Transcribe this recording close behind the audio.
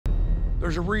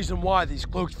There's a reason why these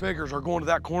cloaked figures are going to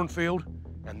that cornfield,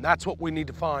 and that's what we need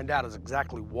to find out is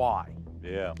exactly why.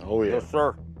 Yeah. Oh, yeah. Yes,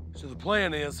 sir. So the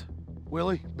plan is,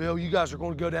 Willie, Bill, you guys are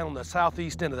going to go down on the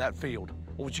southeast end of that field.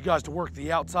 I want you guys to work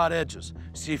the outside edges,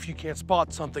 see if you can't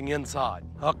spot something inside.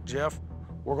 Huck, Jeff,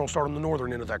 we're going to start on the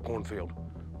northern end of that cornfield,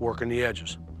 working the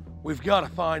edges. We've got to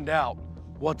find out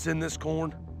what's in this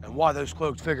corn and why those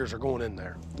cloaked figures are going in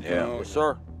there. Yeah. Yes,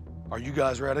 sir. Are you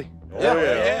guys ready? Oh,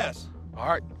 yeah. Yes. All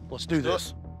right, let's do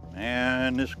this.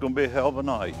 Man, this is gonna be a hell of a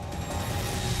night.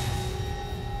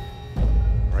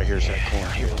 Right here's that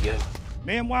corn. Here we go.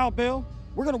 Me and Wild Bill,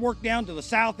 we're gonna work down to the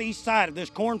southeast side of this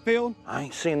cornfield. I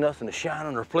ain't seen nothing to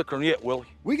shining or flickering yet, Willie.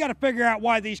 We gotta figure out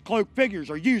why these cloaked figures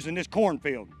are using this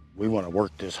cornfield. We want to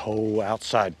work this whole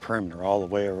outside perimeter all the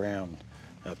way around.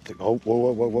 Up to, oh, whoa,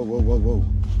 whoa, whoa, whoa, whoa, whoa, whoa.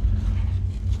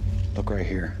 Look right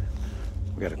here.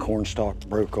 We got a corn stalk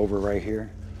broke over right here.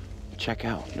 Check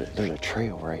out, there's a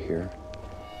trail right here.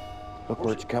 Look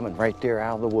where it's coming, right there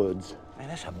out of the woods. Man,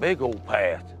 that's a big old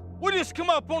path. We just come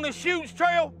up on this shooting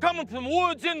trail, coming from the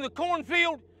woods into the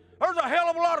cornfield. There's a hell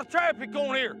of a lot of traffic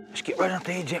on here. Let's get right up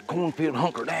the edge of that cornfield and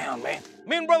hunker down, man.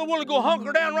 Me and Brother Willie go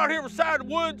hunker down right here beside the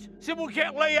woods, see if we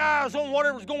can't lay eyes on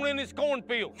whatever's going in this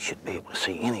cornfield. You should be able to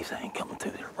see anything coming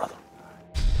through there, brother.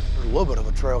 There's a little bit of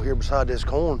a trail here beside this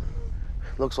corn.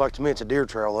 Looks like to me it's a deer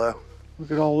trail, though. Look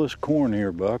at all this corn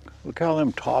here, Buck. Look how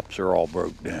them tops are all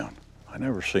broke down. I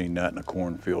never seen that in a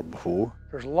cornfield before.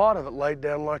 There's a lot of it laid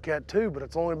down like that, too, but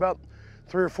it's only about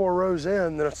 3 or 4 rows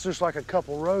in, then it's just like a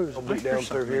couple rows will be down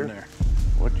through here. There.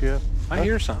 What, Jeff? I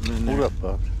hear something in there. Hold up,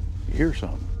 Buck. You hear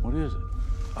something? What is it?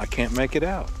 I can't make it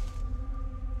out.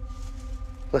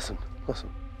 Listen, listen.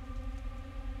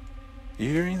 You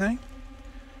hear anything?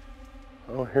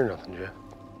 I don't hear nothing, Jeff.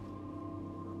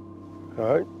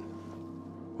 All right.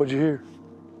 What'd you hear?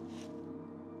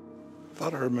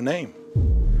 Thought I heard my name.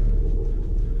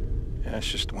 Yeah, it's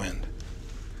just the wind.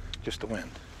 Just the wind.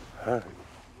 All right.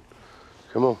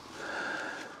 Come on.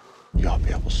 You ought to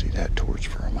be able to see that torch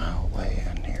for a mile away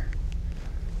in here.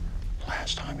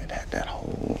 Last time it had that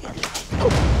whole...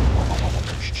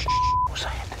 What's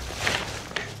that?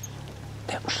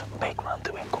 That was something big run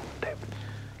through that corn, David.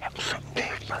 That was something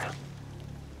big, brother.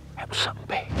 That was something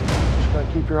big. Just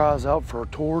gotta keep your eyes out for a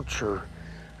torch or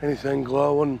anything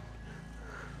glowing.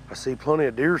 I see plenty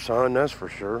of deer sign, that's for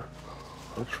sure.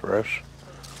 Looks fresh.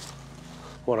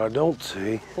 What I don't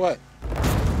see... What?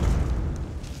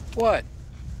 What?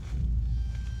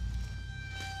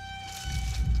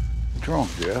 What's wrong,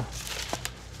 Jeff?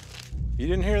 You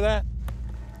didn't hear that?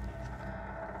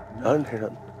 I didn't hear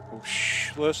nothing. Oh,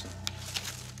 shh, listen.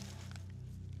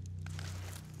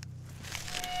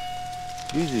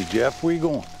 Easy, Jeff. Where you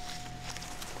going?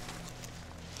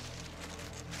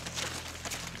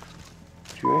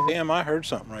 Damn, I heard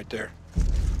something right there.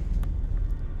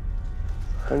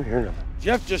 I didn't hear nothing.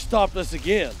 Jeff just stopped us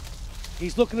again.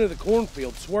 He's looking at the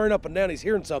cornfield, swearing up and down he's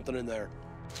hearing something in there.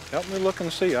 Help me look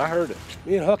and see. I heard it.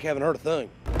 Me and Huck haven't heard a thing.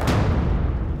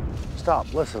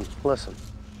 Stop, listen, listen.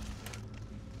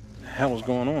 What the hell is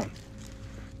going on?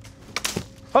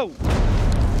 Oh!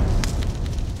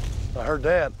 I heard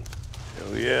that.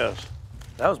 Oh, yes.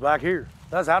 That was back here.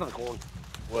 That was out of the corn.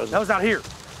 That was out here.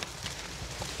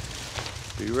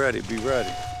 Be ready, be ready.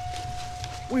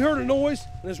 We heard a noise,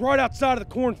 and it's right outside of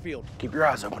the cornfield. Keep your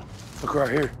eyes open. Look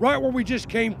right here. Right where we just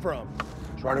came from.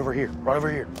 It's right over here, right over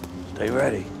here. Stay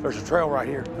ready. There's a trail right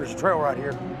here. There's a trail right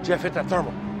here. Jeff, hit that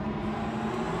thermal.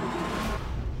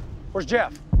 Where's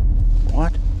Jeff?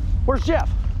 What? Where's Jeff?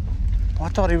 I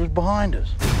thought he was behind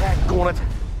us. Daggone it.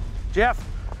 Jeff,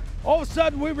 all of a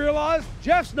sudden we realized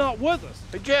Jeff's not with us.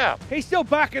 Hey, Jeff. He's still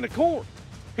back in the corn.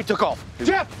 He took off.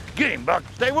 Jeff! Get him, Buck.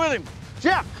 Stay with him.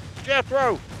 Jeff!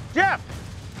 Jethro. Jeff!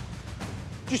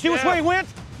 Did you see which way he went?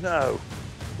 No.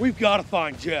 We've got to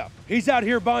find Jeff. He's out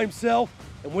here by himself,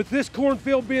 and with this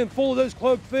cornfield being full of those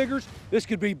cloaked figures, this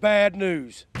could be bad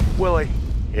news. Willie.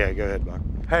 Yeah, go ahead, Buck.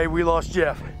 Hey, we lost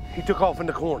Jeff. He took off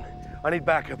into corn. I need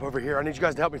backup over here. I need you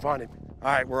guys to help me find him.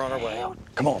 All right, we're on our way.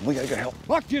 Come on, we gotta go help.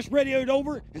 Buck just radioed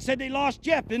over and said they lost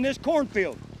Jeff in this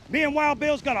cornfield. Me and Wild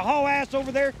Bill's got to haul ass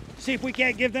over there to see if we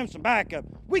can't give them some backup.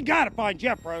 We gotta find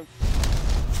Jeff, bro.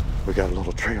 We got a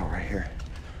little trail right here.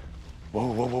 Whoa,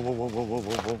 whoa, whoa, whoa, whoa, whoa, whoa,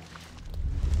 whoa, whoa.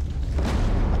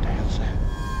 What the hell's that?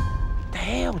 The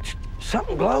hell? It's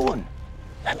something glowing.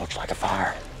 That looks like a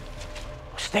fire.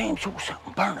 Stand sure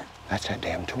something burning. That's that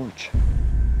damn torch.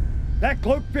 That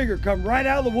cloaked figure come right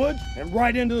out of the woods and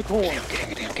right into the corn. Get down,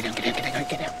 get down, get down, get down, get down,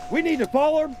 get down. We need to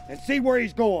follow him and see where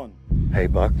he's going. Hey,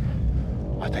 Buck.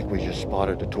 I think we just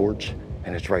spotted a torch,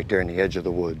 and it's right there in the edge of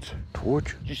the woods.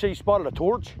 Torch? Did you say you spotted a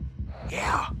torch?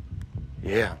 Yeah.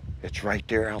 Yeah. It's right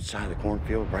there outside the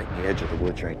cornfield, right in the edge of the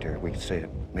woods right there. We can see it.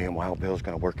 Me and Wild Bill's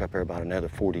gonna work up there about another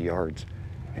 40 yards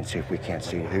and see if we can't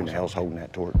see who in the hell's holding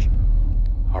that torch.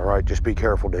 All right, just be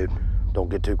careful, dude. Don't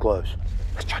get too close.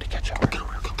 Let's try to catch up. Come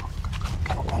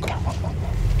on.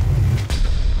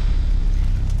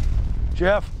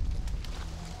 Jeff?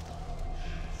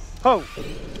 Ho!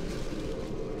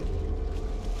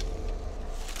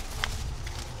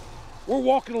 We're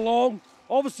walking along.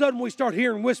 All of a sudden, we start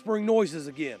hearing whispering noises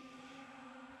again.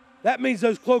 That means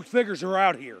those cloaked figures are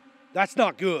out here. That's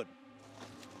not good.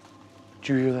 Did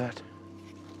you hear that?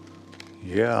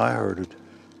 Yeah, I heard it.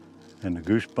 And the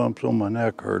goosebumps on my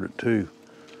neck heard it too.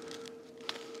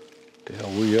 The hell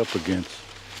we up against?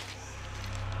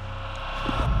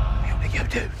 Man, where'd they go,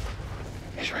 dude?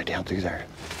 He's right down through there.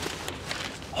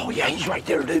 Oh, yeah, he's right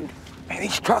there, dude. Man,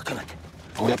 he's trucking it.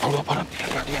 Hold up.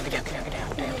 Get down.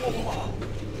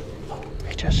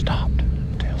 He just stopped.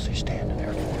 What the hell's he standing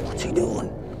there for? What's he doing?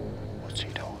 What's he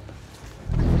doing?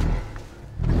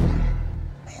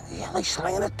 Man, yeah, he's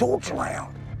slinging a torch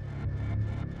around.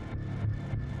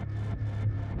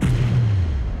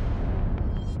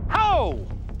 Oh!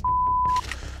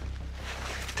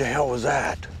 What the hell was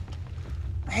that?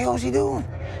 What the hell is he doing?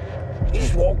 He's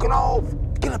just walking off.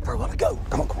 Get up there, let it go.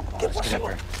 Come on. Let's get up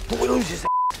there. Don't we lose his ass?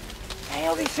 The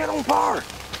hell did he set on fire?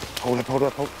 Hold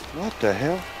up. What the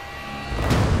hell?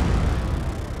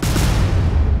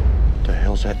 What the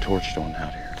hell's that torch doing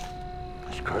out here?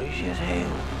 That's crazy as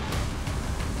hell.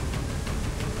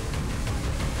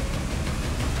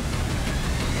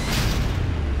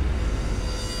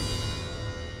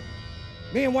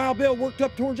 Me and Wild Bill worked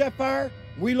up towards that fire.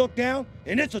 We looked down,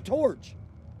 and it's a torch.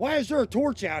 Why is there a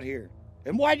torch out here?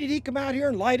 And why did he come out here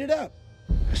and light it up?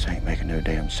 This ain't making no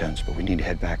damn sense, but we need to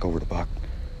head back over to Buck,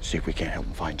 see if we can't help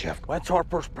him find Jeff. Well, that's our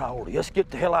first priority. Let's get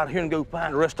the hell out of here and go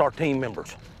find the rest of our team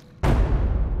members.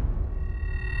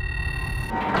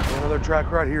 Another track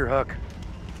right here, Huck.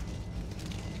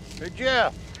 Hey,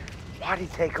 Jeff. Why'd he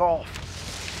take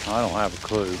off? I don't have a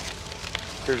clue.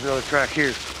 There's another track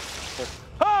here.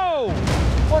 Oh!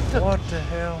 What the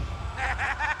hell?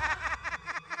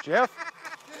 Jeff?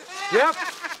 Jeff?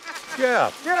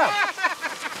 Jeff.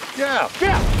 Jeff! Jeff.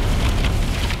 Jeff!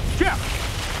 Jeff!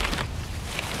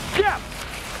 Jeff!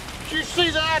 Did you see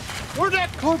that? Where'd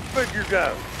that cloaked figure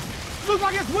go? Looks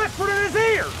like it's whispered in his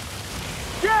ear!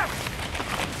 Jeff!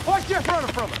 Why's Jeff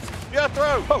running from us?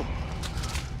 Jethro. Oh!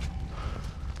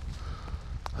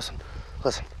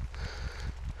 Listen.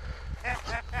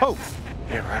 Oh!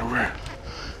 Yeah, right over there.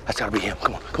 That's gotta be him.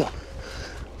 Come on.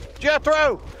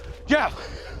 Jethro. Jeff!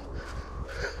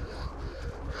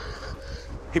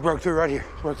 He broke through right here.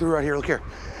 Look here.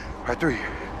 Right through here.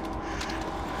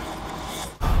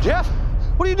 Jeff?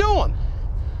 What are you doing?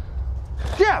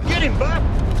 Jeff! Get him, Buck.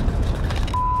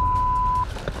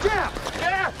 Jeff!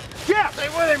 Jeff! Stay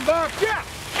with him, Buck. Jeff!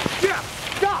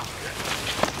 Stop!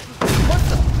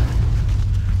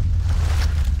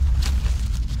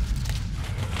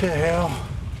 The hell?